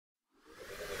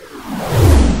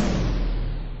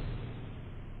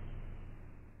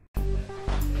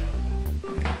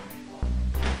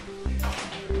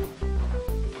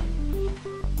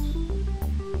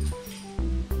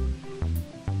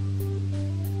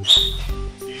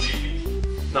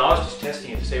No, I was just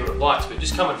testing it to see what it likes, but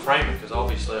just come and frame it, because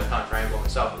obviously I can't frame it by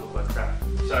myself, it looks like crap.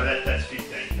 So that's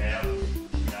 15,000. You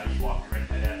know, you might rent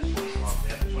that out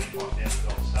at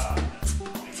 $25,000 start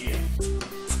a year.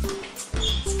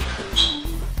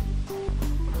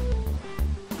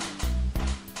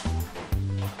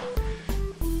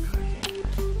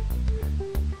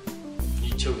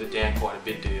 You tilt it down quite a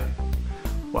bit, do you?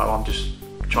 Well, I'm just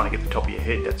trying to get the top of your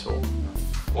head, that's all.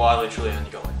 Well, I literally only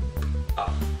got like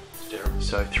up. It's terrible.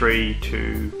 So 3,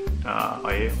 2, oh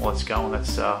yeah, well, let's go on. That's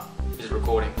Is it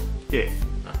recording? yeah.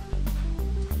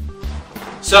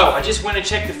 So I just went and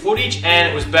checked the footage and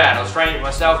it was bad. I was framing it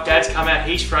myself. Dad's come out,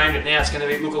 he's framed it now. It's going to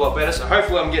look a lot better. So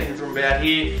hopefully I'm getting from about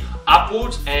here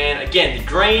upwards. And again, the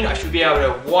green, I should be able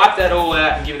to wipe that all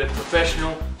out and give it a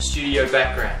professional studio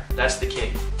background. That's the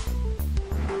key.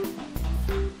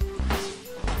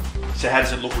 So how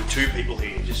does it look with two people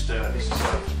here? Just this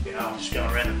is you know, I'm just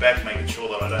going around the back, making sure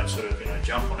that I don't sort of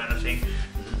jump on anything.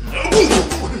 I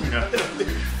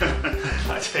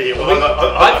tell you what,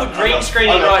 I could green screen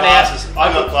it right now.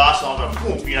 I got glasses on, but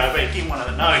give one of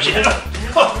the nose.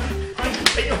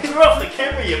 You're off the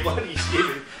camera, you bloody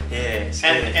stupid. Yeah.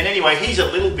 And anyway, he's a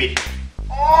little bit.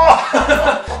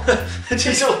 Oh,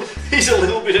 he's a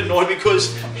little bit annoyed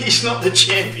because he's not the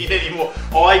champion anymore.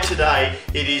 Today,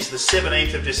 it is the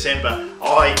 17th of December.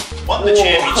 I won the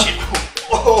championship.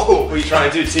 What are you trying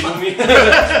to do, tickle me?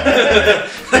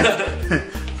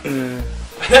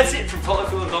 That's it from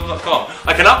phillip.matthew.com.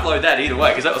 I can upload that either way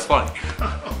because that was funny.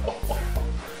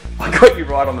 I got you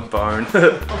right on the bone.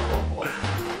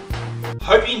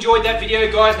 Hope you enjoyed that video,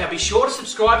 guys. Now be sure to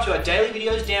subscribe to our daily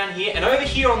videos down here, and over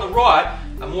here on the right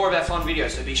are more of our fun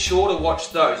videos, so be sure to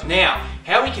watch those. Now,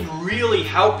 how we can really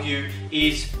help you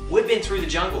is we've been through the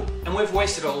jungle and we've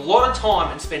wasted a lot of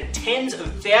time and spent tens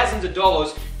of thousands of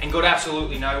dollars and got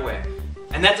absolutely nowhere.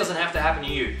 And that doesn't have to happen to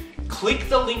you. Click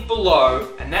the link below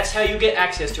and that's how you get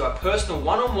access to our personal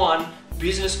one-on-one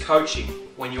business coaching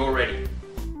when you're ready.